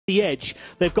the edge.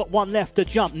 They've got one left to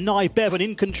jump. Nye Bevan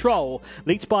in control,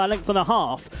 leads by a length and a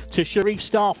half to Sharif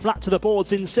Star, flat to the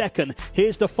boards in second.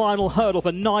 Here's the final hurdle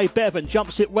for Nye Bevan,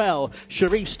 jumps it well.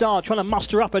 Sharif Star trying to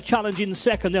muster up a challenge in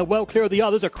second. They're well clear of the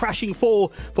others. A crashing fall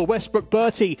for Westbrook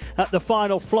Bertie at the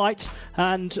final flight,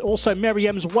 and also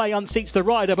Merriam's Way unseats the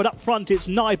rider, but up front it's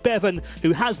Nye Bevan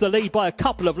who has the lead by a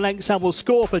couple of lengths and will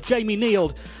score for Jamie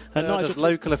Neild. And as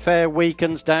Local Affair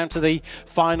weakens down to the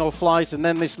final flight, and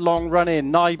then this long run in.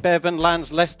 Nye Bevan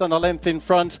lands less than a length in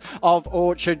front of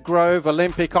Orchard Grove.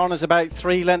 Olympic Honour's about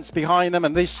 3 lengths behind them,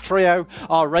 and this trio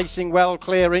are racing well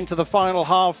clear into the final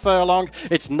half furlong.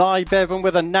 It's Nye Bevan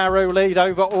with a narrow lead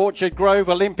over Orchard Grove.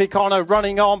 Olympic Honour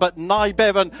running on, but Nye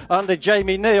Bevan under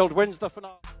Jamie Neild wins the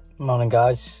finale. Morning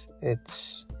guys,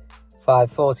 it's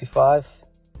 5:45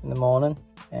 in the morning.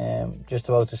 Just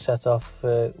about to set off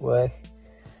for work.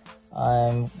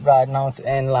 I'm riding out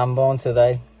in Lambourne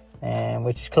today,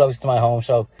 which is close to my home,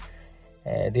 so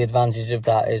the advantage of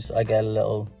that is I get a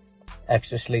little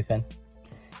extra sleep in.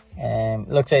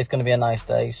 Looks like it's going to be a nice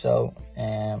day, so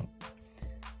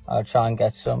I'll try and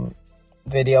get some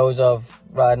videos of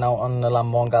riding out on the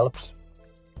Lambourne gallops.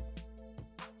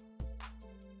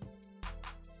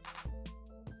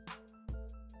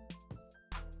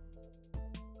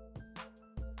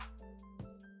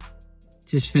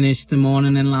 Just finished the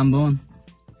morning in Lambourne.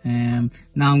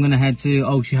 Now I'm going to head to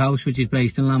Oaksey House, which is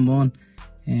based in Lambourne.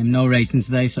 No racing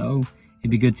today, so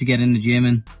it'd be good to get in the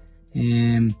gym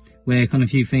and work on a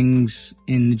few things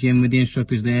in the gym with the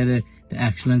instructors there. They're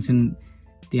excellent, and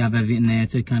they have everything there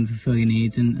to kind of fulfill your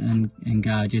needs and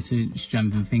guide you to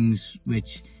strengthen things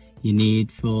which you need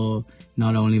for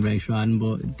not only race riding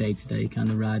but day-to-day kind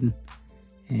of riding.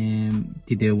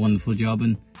 They do a wonderful job,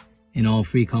 and in all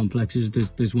 3 complexes.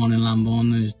 There's one in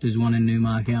Lambourne, there's one in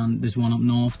Newmarket, and there's one up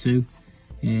north too.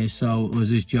 So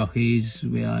us as jockeys,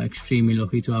 we are extremely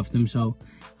lucky to have them, so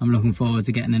I'm looking forward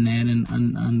to getting in there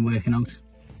and working out.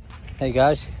 Hey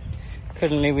guys,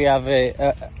 currently we have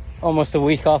almost a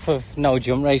week off of no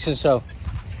jump racing, so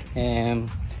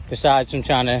besides from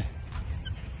trying to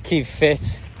keep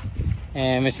fit,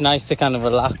 it's nice to kind of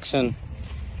relax and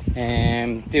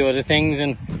do other things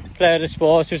and play other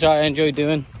sports, which I enjoy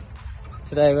doing.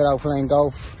 Today we're out playing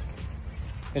golf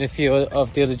with a few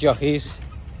of the other jockeys.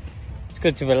 It's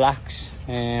good to relax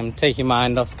and take your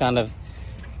mind off kind of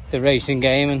the racing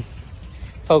game and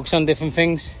focus on different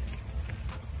things.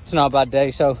 It's not a bad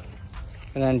day, so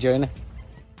we're enjoying it.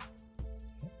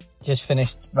 Just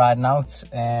finished riding out.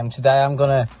 Today I'm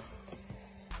gonna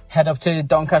head up to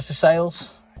Doncaster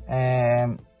Sales.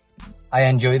 I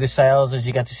enjoy the sales as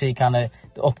you get to see kind of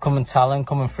the upcoming talent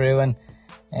coming through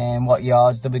and what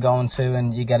yards they'll be going to,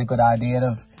 and you get a good idea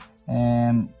of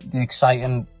the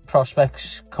exciting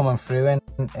prospects coming through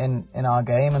in our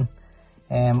game,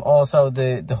 and also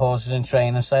the horses in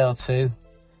training sale too.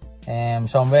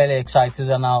 So I'm really excited,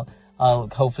 and I'll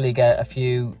hopefully get a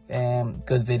few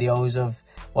good videos of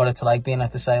what it's like being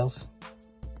at the sales.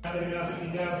 Back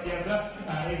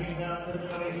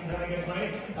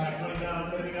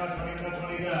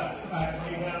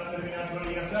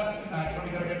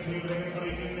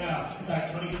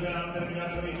 22 down,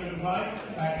 22 and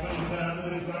 5. Back 22 down,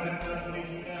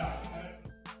 22 now.